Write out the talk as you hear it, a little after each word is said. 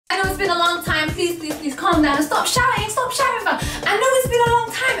been a long time. Please, please, please calm down and stop shouting, fam. I know it's been a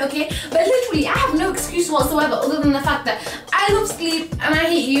long time, okay? But literally, I have no excuse whatsoever other than the fact that I love sleep and I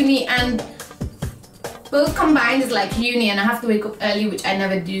hate uni, and both combined is like uni, and I have to wake up early, which I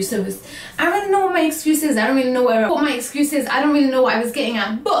never do. So I don't really know what my excuse is. I don't really know what my excuse is. I don't really know what I was getting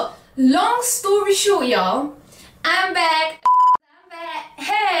at. But long story short, y'all, I'm back.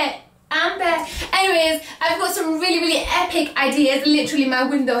 Hey, I'm back. Anyways, I've got some really epic ideas. Literally, my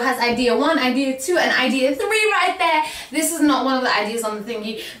window has idea 1, idea 2, and idea 3 right there. This is not one of the ideas on the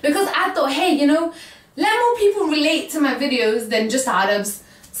thingy, because I thought, hey, you know, let more people relate to my videos than just Arabs.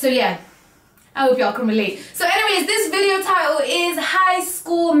 So yeah, I hope y'all can relate. So anyways, this video title is High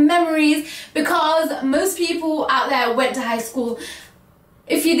School Memories, because most people out there went to high school.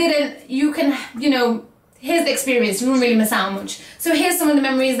 If you didn't, you can, you know, here's the experience. You won't really miss out much. So here's some of the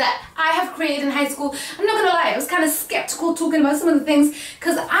memories that I have created in high school. I'm not gonna lie, I was kind of skeptical talking about some of the things,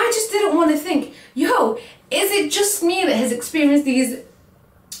 because I just didn't want to think, yo, is it just me that has experienced these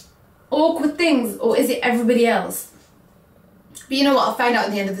awkward things, or is it everybody else? But you know what, I'll find out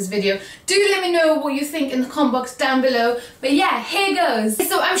at the end of this video. Do let me know what you think in the comment box down below. But yeah, here goes.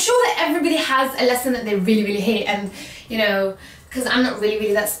 So I'm sure that everybody has a lesson that they really hate, and you know, because I'm not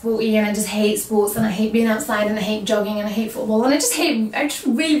really that sporty, and I just hate sports, and I hate being outside, and I hate jogging, and I hate football, and I just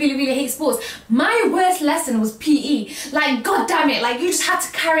really hate sports. My worst lesson was PE. Like, god damn it, like you just had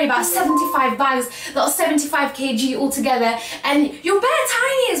to carry about 75 bags that are 75 kg altogether, and you're bare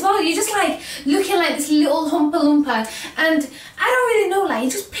tiny as well. You're just like looking like this little Humpa Lumpa, and I don't really know, like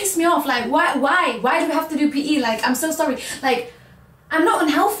it just pissed me off. Like why do we have to do PE? Like, I'm so sorry, like I'm not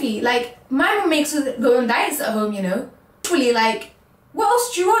unhealthy. Like my mum makes us go on diets at home, you know. Like, what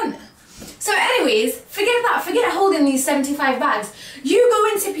else do you want? So anyways, forget that, forget holding these 75 bags. You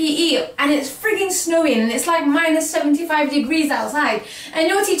go into PE and it's frigging snowing, and it's like minus 75 degrees outside, and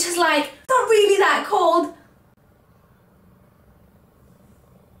your teacher's like, it's not really that cold.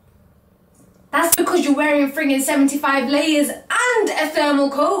 That's because you're wearing frigging 75 layers and a thermal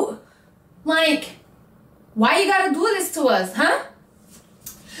coat. Like, why you gotta do this to us, huh?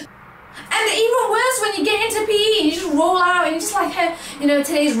 And even worse, when you get into PE and you just roll out and you're just like, hey, you know,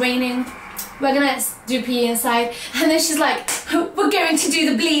 today's raining, we're gonna do PE inside. And then she's like, we're going to do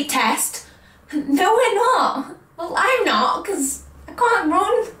the bleed test. No, we're not. Well, I'm not, because I can't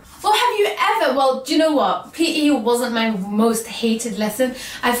run. Well, have you ever, well, do you know what? PE wasn't my most hated lesson.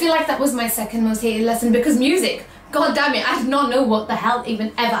 I feel like that was my second most hated lesson, because music. God damn it, I did not know what the hell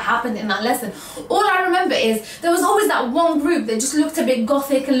even ever happened in that lesson. All I remember is there was always that one group that just looked a bit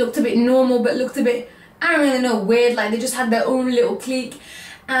gothic and looked a bit normal, but looked a bit, I don't really know, weird. Like they just had their own little clique.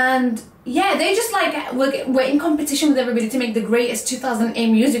 And yeah, they just like were in competition with everybody to make the greatest 2008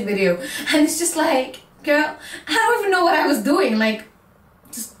 music video. And it's just like, girl, I don't even know what I was doing. Like,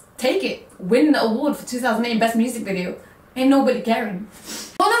 just take it. Win the award for 2008 Best Music Video. Ain't nobody caring.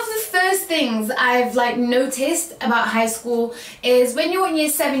 One of the first things I've like noticed about high school is when you're in year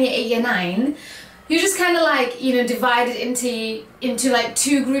 7, year 8, year 9, you're just kind of like, you know, divided into like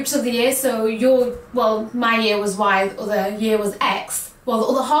 2 groups of the year. So well, my year was Y, the other year was X. Well, the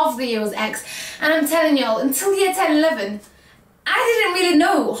other half of the year was X. And I'm telling y'all, until year 10, 11, I didn't really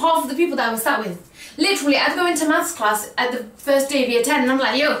know half of the people that I was sat with. Literally, I'd go into maths class at the first day of year 10 and I'm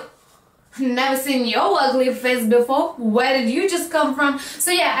like, yo, never seen your ugly face before. Where did you just come from?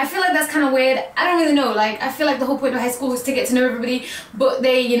 So yeah, I feel like that's kind of weird. I don't really know. Like, I feel like the whole point of high school is to get to know everybody, but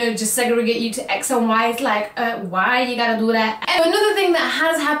they, you know, just segregate you to X and Y. It's like, why you gotta do that? And another thing that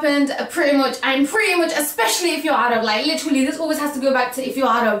has happened pretty much, especially if you're Arab, like literally this always has to go back to if you're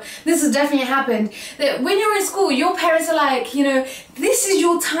Arab. This has definitely happened, that when you're in school, your parents are like, you know, this is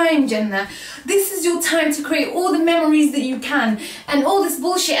your time, Jannah. This is your time to create all the memories that you can and all this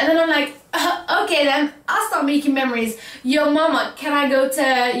bullshit. And then I'm like, okay then, I'll start making memories. Yo mama, can I go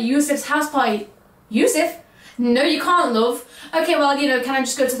to Yusuf's house party? Yusuf? No you can't, love. Okay, well, you know, can I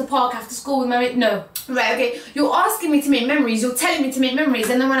just go to the park after school with my mate? No. Right, okay, you're asking me to make memories, you're telling me to make memories,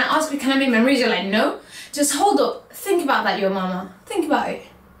 and then when I ask you can I make memories, you're like, no. Just hold up, think about that, yo mama. Think about it.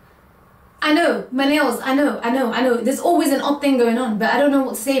 I know, my nails, I know. There's always an odd thing going on, but I don't know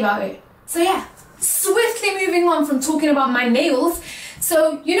what to say about it. So yeah, swiftly moving on from talking about my nails.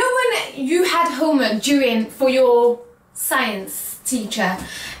 So, you know when you had homework due for your science teacher,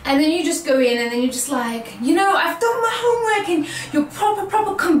 and then you just go in and then you're just like, you know, I've done my homework, and you're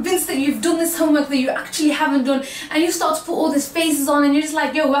proper convinced that you've done this homework that you actually haven't done, and you start to put all these faces on and you're just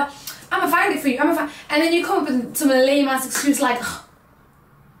like, yo, I'm gonna find it for you, and then you come up with some lame ass excuse like, oh,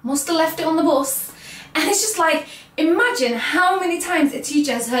 must have left it on the bus. And it's just like, imagine how many times a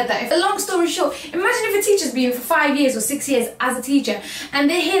teacher has heard that. If, a long story short, imagine if a teacher's been for 5 years or 6 years as a teacher and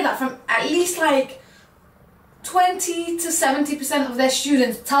they hear that from at least like 20 to 70% of their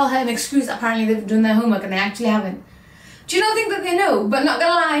students tell her an excuse apparently they've done their homework and they actually haven't. Do you not think that they know? But not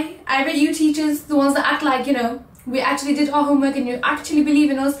gonna lie, I bet you teachers, the ones that act like, you know, we actually did our homework and you actually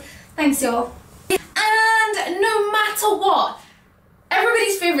believe in us. Thanks, y'all. And no matter what,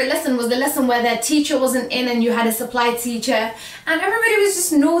 everybody's favourite lesson was the lesson where their teacher wasn't in and you had a supply teacher and everybody was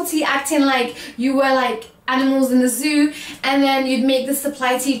just naughty, acting like you were like animals in the zoo, and then you'd make the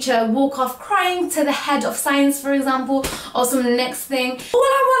supply teacher walk off crying to the head of science, for example, or some next thing. All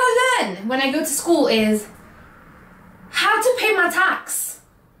I want to learn when I go to school is how to pay my tax,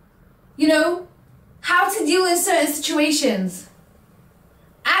 you know, how to deal in certain situations.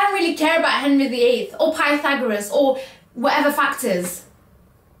 I don't really care about Henry VIII or Pythagoras or whatever factors.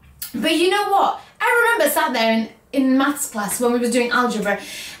 But you know what? I remember sat there in maths class when we was doing algebra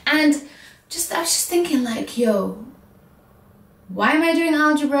and I was just thinking like, yo, why am I doing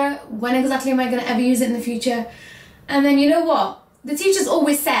algebra? When exactly am I going to ever use it in the future? And then you know what? The teachers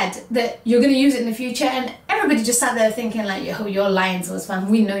always said that you're going to use it in the future and everybody just sat there thinking like, yo, you're lying to us, fam.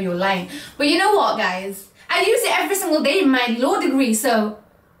 We know you're lying. But you know what, guys? I use it every single day in my law degree, so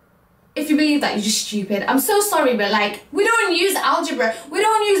if you believe that, you're just stupid. I'm so sorry, but like, we don't use algebra. We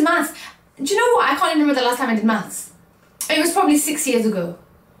don't use maths. Do you know what? I can't even remember the last time I did maths. It was probably 6 years ago.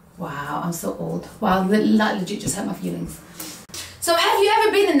 Wow, I'm so old. Wow, that legit just hurt my feelings. So have you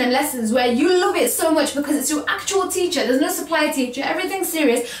ever been in them lessons where you love it so much because it's your actual teacher, there's no supply teacher, everything's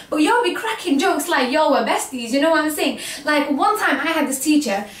serious, but y'all be cracking jokes like y'all were besties, you know what I'm saying? Like one time I had this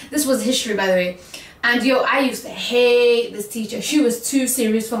teacher, this was history by the way, and yo, I used to hate this teacher. She was too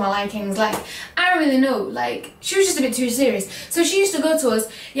serious for my likings. Like, I don't really know. Like, she was just a bit too serious. So she used to go to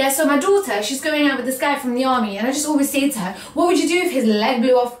us, yeah, so my daughter, she's going out with this guy from the army. And I just always say to her, what would you do if his leg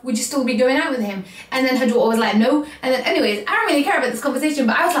blew off? Would you still be going out with him? And then her daughter was like, no. And then anyways, I don't really care about this conversation,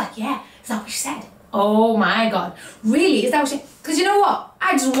 but I was like, yeah, is that what she said? Oh my God. Really? Is that what she... Because you know what?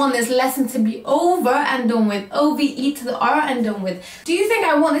 I just want this lesson to be over and done with. O-V-E to the R and done with. Do you think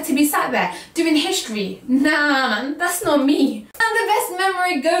I wanted to be sat there doing history? Nah, man, that's not me. And the best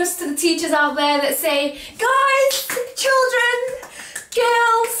memory goes to the teachers out there that say, guys, children,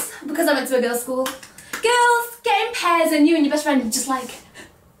 girls, because I went to a girls' school, girls, get in pairs and you and your best friend just like...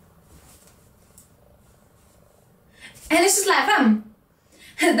 And it's just like, fam,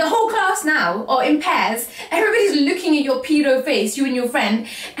 the whole class now, or in pairs, everybody's looking at your pedo face, you and your friend,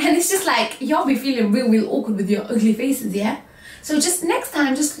 and it's just like, y'all be feeling real awkward with your ugly faces, yeah? So just next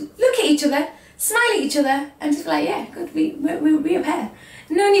time, just look at each other, smile at each other, and just be like, yeah, good, we'll be a pair.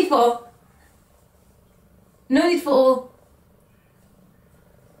 No need for all.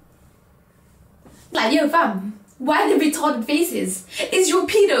 Like, yo, fam, why the retarded faces? It's your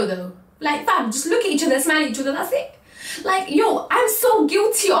pedo though. Like, fam, just look at each other, smile at each other, that's it. Like, yo, I'm so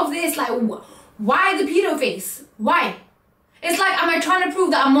guilty of this. Like, why the pedo face? Why? It's like, am I trying to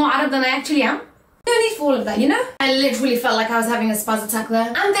prove that I'm more Arab than I actually am? No need for all of that, you know? I literally felt like I was having a spaz attack there.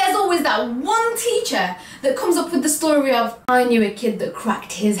 And there's always that one teacher that comes up with the story of, I knew a kid that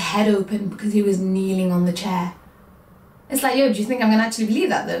cracked his head open because he was kneeling on the chair. It's like, yo, do you think I'm gonna actually believe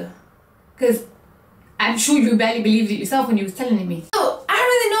that though? Because I'm sure you barely believed it yourself when you was telling it me. So, I don't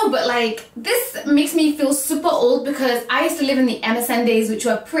really know, but like, this makes me feel super old because I used to live in the MSN days, which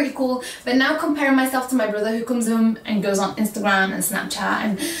were pretty cool, but now comparing myself to my brother who comes home and goes on Instagram and Snapchat,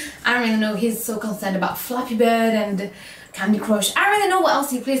 and I don't really know, he's so concerned about Flappy Bird and Candy Crush. I don't really know what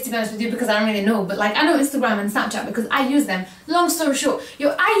else he plays, to be honest with you, because I don't really know, but like, I know Instagram and Snapchat because I use them. Long story short,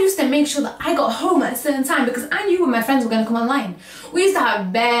 yo, I used to make sure that I got home at a certain time because I knew when my friends were going to come online. We used to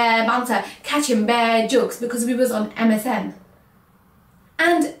have bare banter, catching bare jokes because we was on MSN.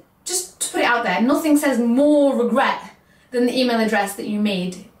 And just to put it out there, nothing says more regret than the email address that you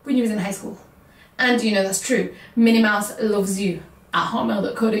made when you was in high school. And you know that's true. Minnie Mouse loves you at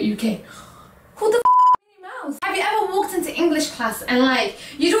hotmail.co.uk. Who the f*** Minnie Mouse? Have you ever walked into English class and like,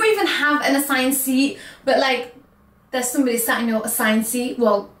 you don't even have an assigned seat, but like, there's somebody sat in your assigned seat,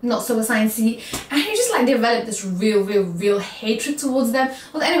 well, not so assigned seat, and you just like develop this real hatred towards them.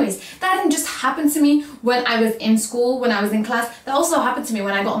 Well, anyways, that didn't just happen to me when I was in school, when I was in class. That also happened to me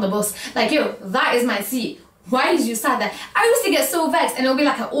when I got on the bus. Like, yo, that is my seat. Why did you sat there? I used to get so vexed, and it'll be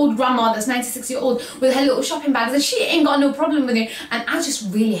like an old grandma that's 96-year-old with her little shopping bags, and she ain't got no problem with it, and I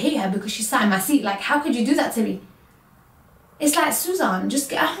just really hate her because she sat in my seat. Like, how could you do that to me? It's like, Suzanne, just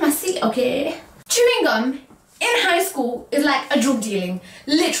get off my seat, okay? Chewing gum in high school is like a drug dealing.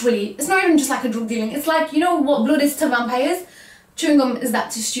 Literally. It's not even just like a drug dealing. It's like, you know what blood is to vampires? chewing gum is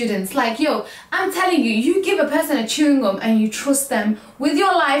that to students? Like, yo, I'm telling you, you give a person a chewing gum and you trust them with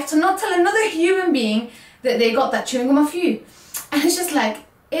your life to not tell another human being that they got that chewing gum off you. And it's just like,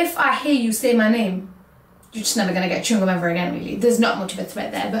 if I hear you say my name, you're just never gonna get chewing gum ever again, really. There's not much of a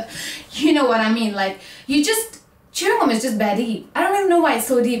threat there, but you know what I mean. Like, chewing gum is just bare deep. I don't even know why it's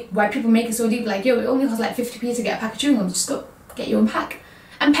so deep, why people make it so deep. Like, yo, it only costs like 50p to get a pack of chewing gum. Just go get your own pack.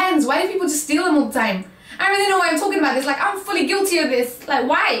 And pens, why do people just steal them all the time? I don't really know why I'm talking about this. Like, I'm fully guilty of this. Like,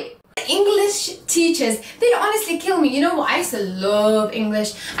 why? English teachers, they honestly kill me. You know what? I used to love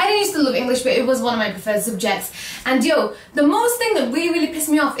English. I didn't used to love English, but it was one of my preferred subjects. And yo, the most thing that really pissed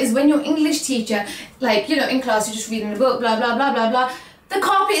me off is when your English teacher, like, you know, in class, you're just reading the book, blah, blah, blah, blah, blah. The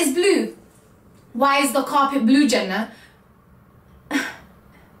carpet is blue. Why is the carpet blue, Jenna?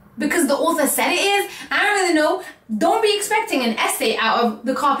 Because the author said it is? I don't really know. Don't be expecting an essay out of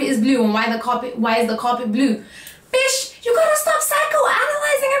the carpet is blue and why is the carpet blue. Bish, you gotta stop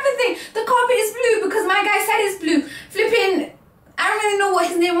psychoanalyzing everything. The carpet is blue because my guy said it's blue. Flipping, I don't really know what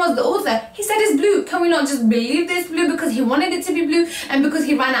his name was, the author. He said it's blue. Can we not just believe this blue because he wanted it to be blue and because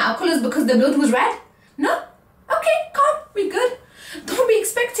he ran out of colours because the blood was red? No? Okay, calm, we good. Don't be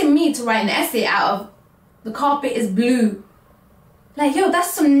expecting me to write an essay out of the carpet is blue. Like, yo,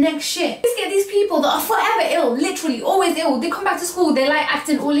 that's some next shit. Just get these people that are forever ill, literally always ill. They come back to school, they like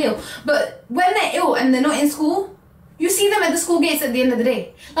acting all ill. But when they're ill and they're not in school, you see them at the school gates at the end of the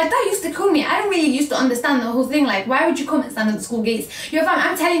day. Like, that used to kill me. I don't really used to understand the whole thing. Like, why would you come and stand at the school gates? Yo, fam,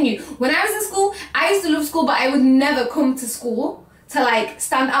 I'm telling you, when I was in school, I used to love school, but I would never come to school to, like,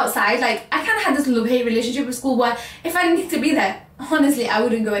 stand outside. Like, I kind of had this love-hate relationship with school where if I didn't need to be there, honestly, I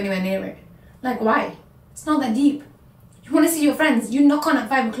wouldn't go anywhere near it. Like, why? It's not that deep. You want to see your friends, you knock on at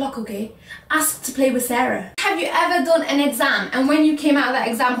 5 o'clock, okay? Ask to play with Sarah. Have you ever done an exam and when you came out of that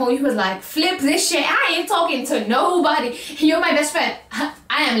exam hall, you was like, flip this shit, I ain't talking to nobody. You're my best friend.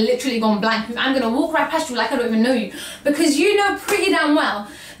 I am literally gone blank. I'm going to walk right past you like I don't even know you. Because you know pretty damn well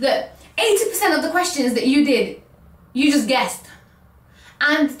that 80% of the questions that you did, you just guessed.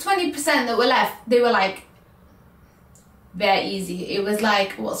 And 20% that were left, they were like, very easy. It was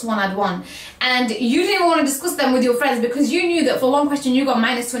like, what's one add one? And you didn't want to discuss them with your friends because you knew that for one question you got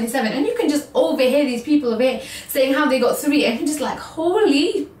 -27, and you can just overhear these people over here saying how they got 3, and you're just like,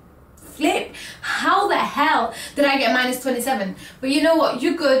 holy flip, how the hell did I get -27? But you know what,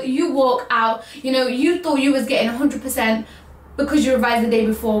 you're good, you walk out, you know, you thought you was getting 100% because you revised the day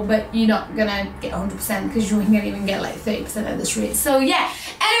before, but you're not gonna get 100% because you're gonna even get like 30% at this rate. So yeah,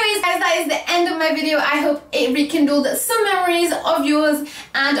 anyways guys, that is the end of my video. I hope it rekindled some memories of yours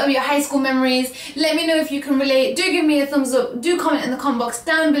and of your high school memories. Let me know if you can relate. Do give me a thumbs up, do comment in the comment box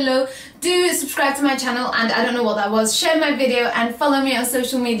down below, do subscribe to my channel, and I don't know what that was, share my video and follow me on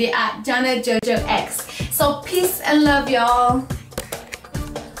social media at JanaJojoX. So peace and love, y'all.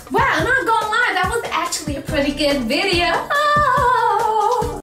 Wow, I'm not gonna lie, that was actually a pretty good video.